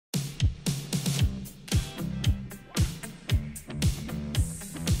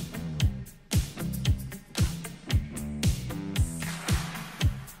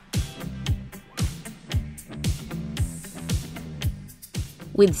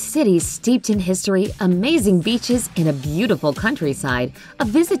With cities steeped in history, amazing beaches, and a beautiful countryside, a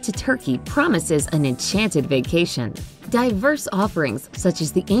visit to Turkey promises an enchanted vacation. Diverse offerings, such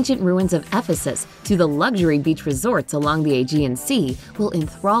as the ancient ruins of Ephesus to the luxury beach resorts along the Aegean Sea, will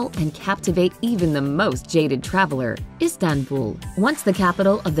enthrall and captivate even the most jaded traveler. Istanbul, once the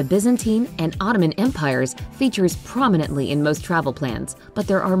capital of the Byzantine and Ottoman Empires, features prominently in most travel plans, but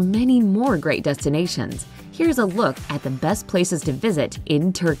there are many more great destinations. Here's a look at the best places to visit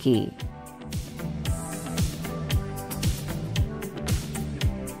in Turkey.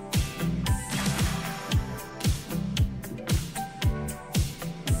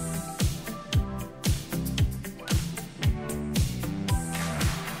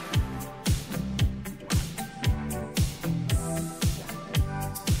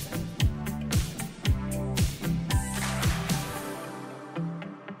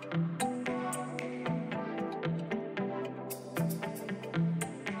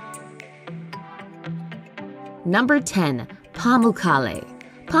 Number 10. Pamukkale.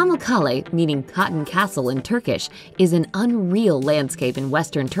 Pamukkale, meaning Cotton Castle in Turkish, is an unreal landscape in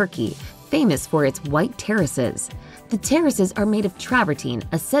western Turkey, famous for its white terraces. The terraces are made of travertine,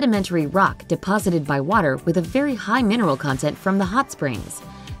 a sedimentary rock deposited by water with a very high mineral content from the hot springs.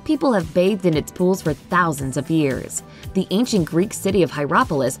 People have bathed in its pools for thousands of years. The ancient Greek city of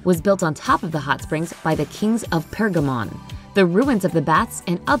Hierapolis was built on top of the hot springs by the kings of Pergamon. The ruins of the baths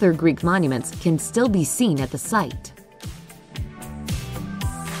and other Greek monuments can still be seen at the site.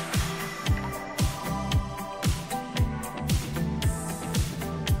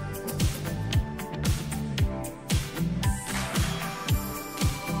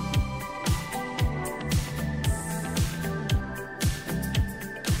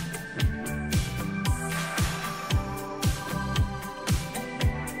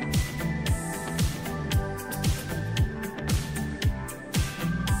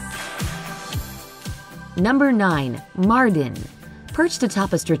 Number 9. Mardin. Perched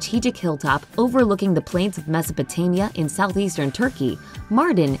atop a strategic hilltop overlooking the plains of Mesopotamia in southeastern Turkey,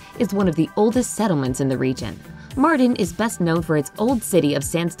 Mardin is one of the oldest settlements in the region. Mardin is best known for its old city of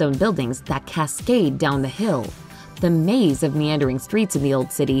sandstone buildings that cascade down the hill. The maze of meandering streets in the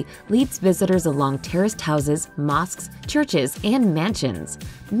old city leads visitors along terraced houses, mosques, churches, and mansions.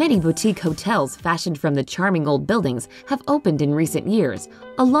 Many boutique hotels fashioned from the charming old buildings have opened in recent years,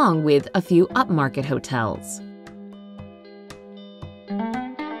 along with a few upmarket hotels.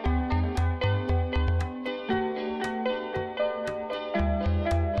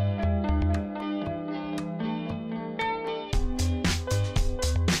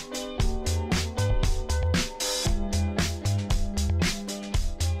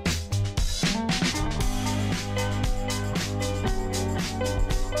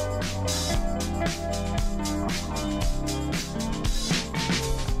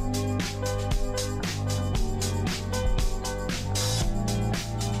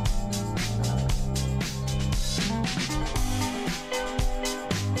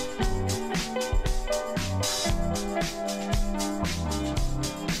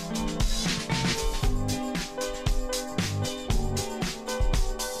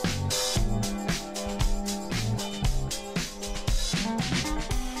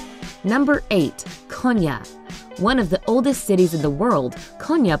 Number 8. Konya. One of the oldest cities in the world,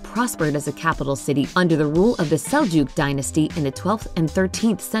 Konya prospered as a capital city under the rule of the Seljuk dynasty in the 12th and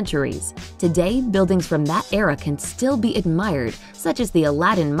 13th centuries. Today, buildings from that era can still be admired, such as the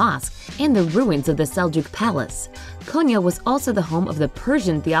Aladdin Mosque and the ruins of the Seljuk Palace. Konya was also the home of the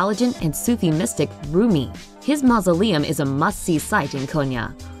Persian theologian and Sufi mystic Rumi. His mausoleum is a must-see sight in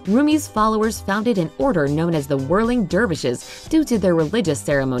Konya. Rumi's followers founded an order known as the Whirling Dervishes due to their religious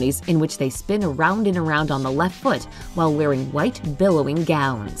ceremonies in which they spin around and around on the left foot while wearing white, billowing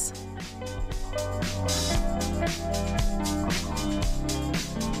gowns.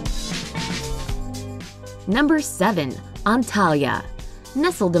 Number 7. Antalya.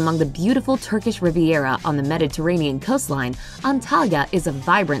 Nestled among the beautiful Turkish Riviera on the Mediterranean coastline, Antalya is a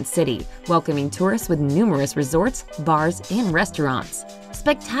vibrant city, welcoming tourists with numerous resorts, bars, and restaurants.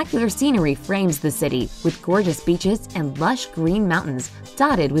 Spectacular scenery frames the city, with gorgeous beaches and lush green mountains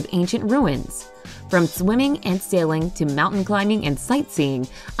dotted with ancient ruins. From swimming and sailing to mountain climbing and sightseeing,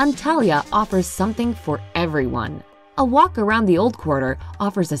 Antalya offers something for everyone. A walk around the Old Quarter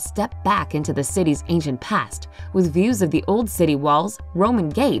offers a step back into the city's ancient past, with views of the old city walls, Roman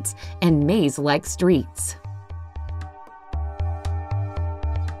gates, and maze-like streets.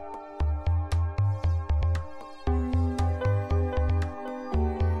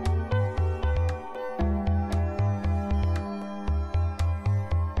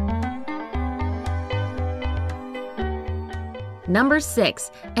 Number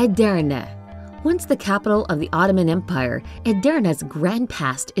 6. Edirne. Once the capital of the Ottoman Empire, Edirne's grand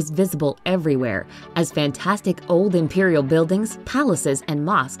past is visible everywhere, as fantastic old imperial buildings, palaces, and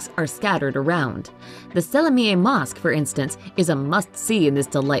mosques are scattered around. The Selimiye Mosque, for instance, is a must-see in this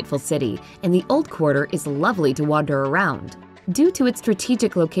delightful city, and the Old Quarter is lovely to wander around. Due to its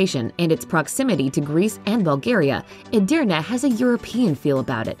strategic location and its proximity to Greece and Bulgaria, Edirne has a European feel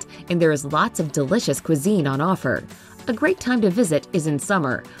about it, and there is lots of delicious cuisine on offer. A great time to visit is in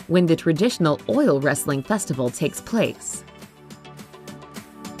summer, when the traditional oil wrestling festival takes place.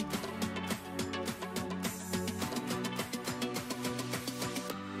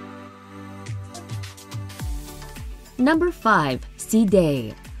 Number 5.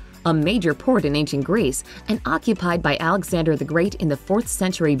 Sidé. A major port in ancient Greece and occupied by Alexander the Great in the 4th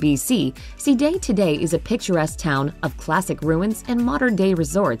century BC, Sidé today is a picturesque town of classic ruins and modern-day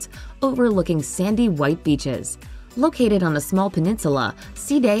resorts overlooking sandy white beaches. Located on a small peninsula,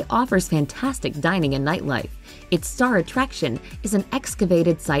 Sidé offers fantastic dining and nightlife. Its star attraction is an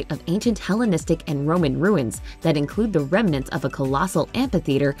excavated site of ancient Hellenistic and Roman ruins that include the remnants of a colossal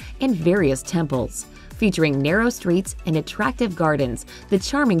amphitheater and various temples. Featuring narrow streets and attractive gardens, the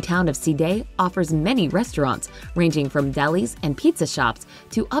charming town of Sidé offers many restaurants, ranging from delis and pizza shops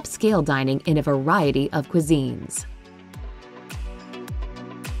to upscale dining in a variety of cuisines.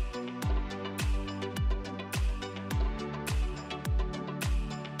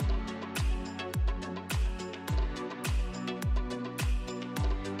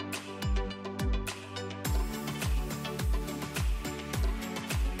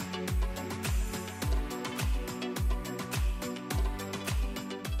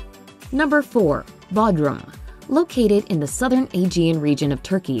 Number 4. Bodrum. Located in the southern Aegean region of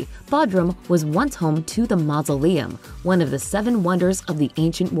Turkey, Bodrum was once home to the Mausoleum, one of the 7 wonders of the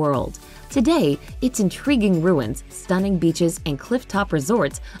ancient world. Today, its intriguing ruins, stunning beaches, and cliff-top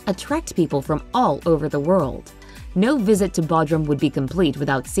resorts attract people from all over the world. No visit to Bodrum would be complete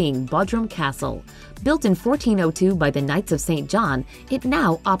without seeing Bodrum Castle. Built in 1402 by the Knights of St. John, it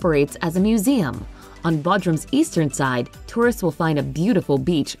now operates as a museum. On Bodrum's eastern side, tourists will find a beautiful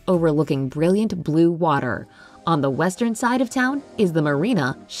beach overlooking brilliant blue water. On the western side of town is the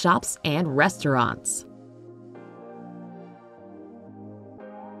marina, shops, and restaurants.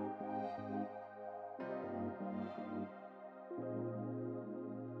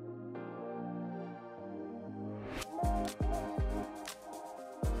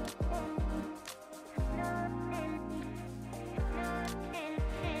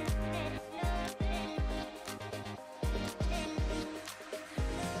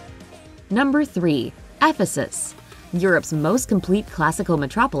 Number 3. Ephesus. Europe's most complete classical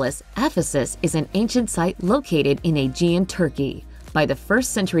metropolis, Ephesus is an ancient site located in Aegean Turkey. By the 1st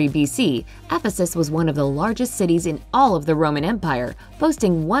century BC, Ephesus was one of the largest cities in all of the Roman Empire,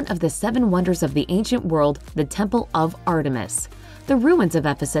 boasting one of the 7 wonders of the ancient world, the Temple of Artemis. The ruins of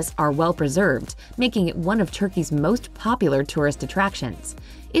Ephesus are well preserved, making it one of Turkey's most popular tourist attractions.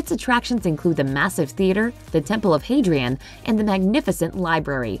 Its attractions include the massive theater, the Temple of Hadrian, and the magnificent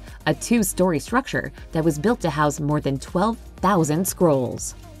library, a 2-story structure that was built to house more than 12,000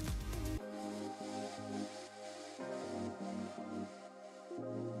 scrolls.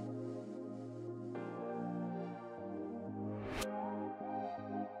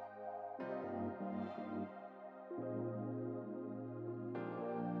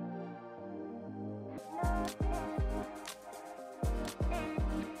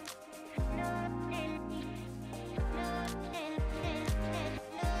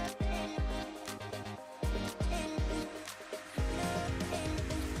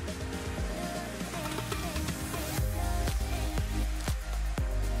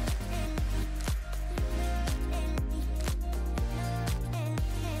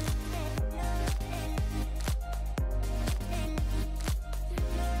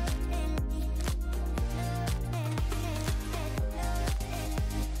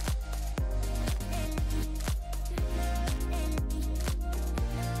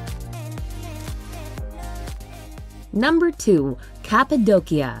 Number 2.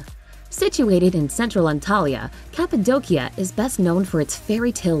 Cappadocia. Situated in central Antalya, Cappadocia is best known for its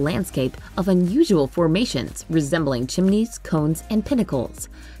fairy tale landscape of unusual formations resembling chimneys, cones, and pinnacles.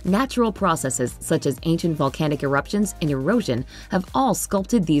 Natural processes such as ancient volcanic eruptions and erosion have all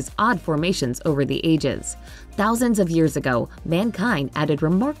sculpted these odd formations over the ages. Thousands of years ago, mankind added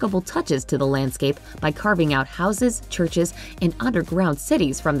remarkable touches to the landscape by carving out houses, churches, and underground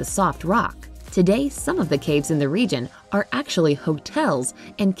cities from the soft rock. Today, some of the caves in the region are actually hotels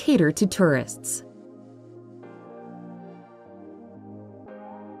and cater to tourists.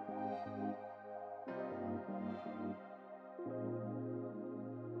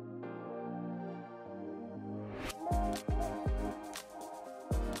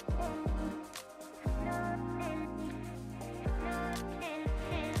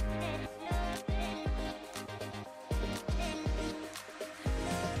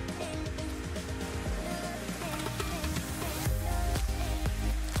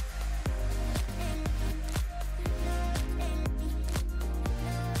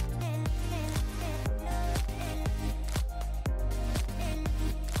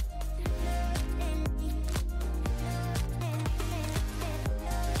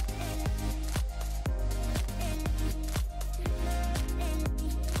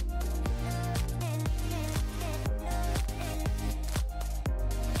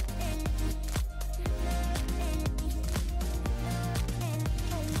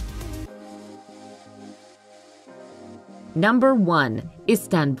 Number 1.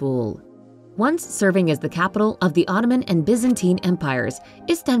 Istanbul. Once serving as the capital of the Ottoman and Byzantine empires,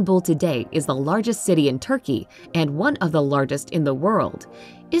 Istanbul today is the largest city in Turkey and one of the largest in the world.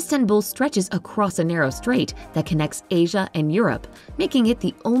 Istanbul stretches across a narrow strait that connects Asia and Europe, making it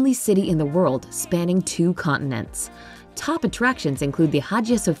the only city in the world spanning 2 continents. Top attractions include the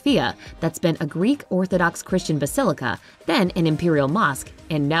Hagia Sophia, that's been a Greek Orthodox Christian basilica, then an imperial mosque,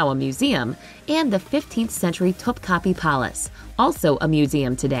 and now a museum, and the 15th century Topkapi Palace, also a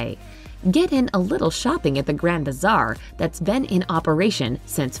museum today. Get in a little shopping at the Grand Bazaar that's been in operation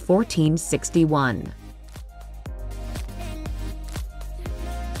since 1461.